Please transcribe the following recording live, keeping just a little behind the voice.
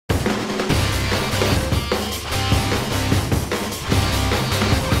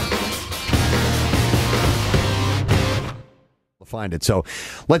find it. So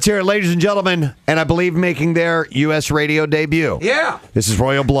let's hear it, ladies and gentlemen, and I believe making their U.S. radio debut. Yeah. This is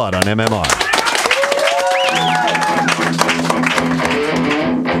Royal Blood on MMR.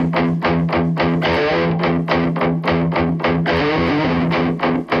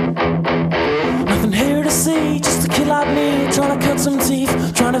 Nothing here to see, just a kid like me, trying to cut some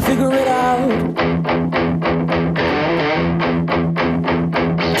teeth, trying to figure it out.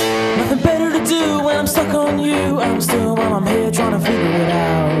 Nothing better to do when I'm stuck on you. I'm still while I'm here trying to figure it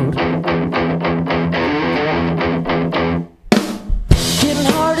out.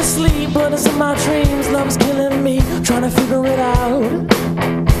 Getting hard to sleep, but it's in my dreams. Love is killing me, trying to figure it out.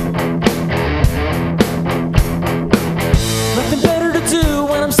 Nothing better to do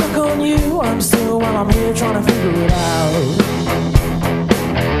when I'm stuck on you. I'm still while I'm here trying to figure it out.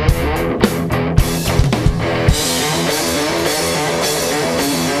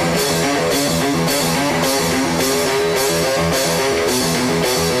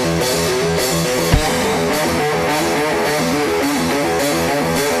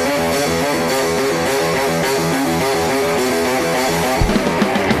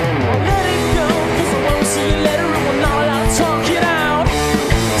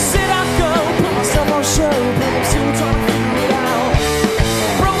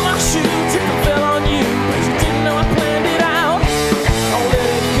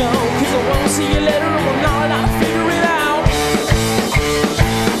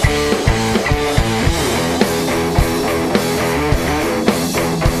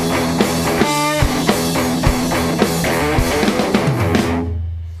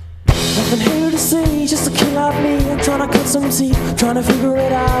 Just a kid like me, I'm trying to cut some teeth, trying to figure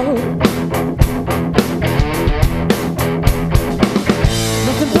it out.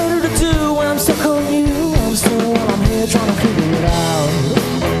 Nothing better to do when I'm stuck on you. I'm still while I'm here trying to figure it out.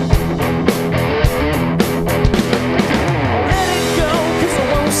 Let it go, cause I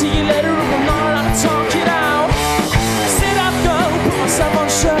won't see you later. I'm not allowed to talk it out. Said I'd go, put myself on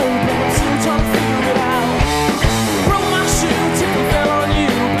show, but I'm still trying to figure it out. Broke my shoe, tip and fell on you,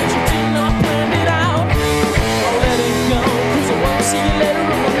 but you didn't know I planned it out. See you later,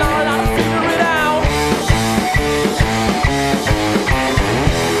 I'm not allowed to figure it out.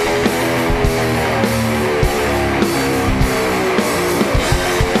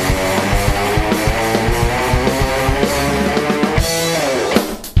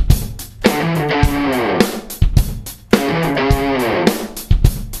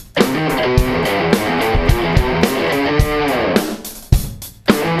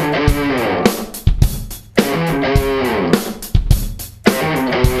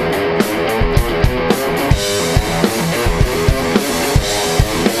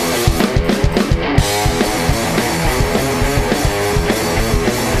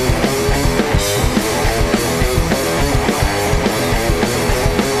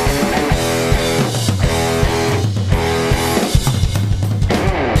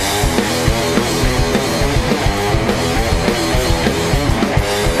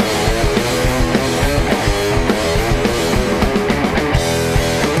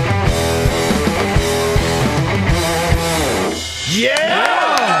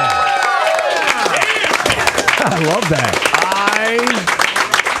 I love that. I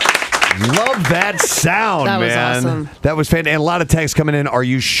love that sound, That was man. awesome. That was fantastic. And a lot of texts coming in. Are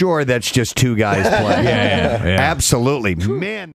you sure that's just two guys playing? Yeah. Absolutely. Man.